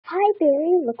Hi,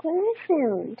 Barry, look what I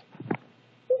found.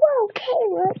 Whoa,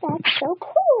 Kayla, that's so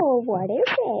cool. What is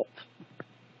it?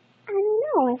 I don't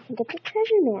know. I think it's a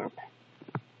treasure map.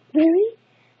 Really?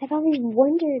 I've always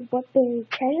wondered what buried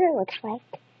treasure looks like.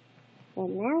 Well,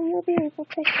 now you'll be able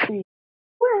to see.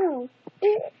 Wow,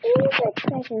 it is a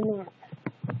treasure map.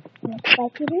 Looks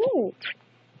like it is.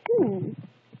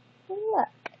 Look,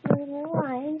 there are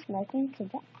lines marking to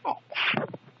the X.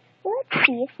 Let's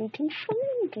see if we can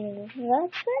find the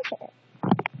treasure.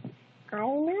 I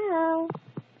don't know.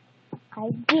 I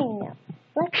do know.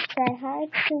 Let's try hard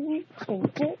so we can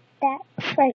get that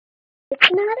treasure.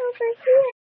 It's not over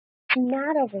here. It's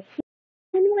not over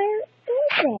here. And where is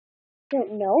it?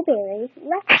 Don't know, Barry.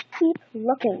 Let's keep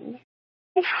looking.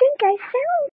 I think I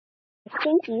found it. I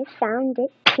think you found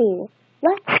it too.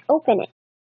 Let's open it.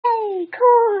 Hey,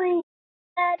 coin!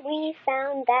 Glad we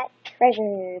found that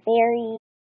treasure, Barry.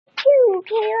 Too,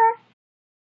 Kayla.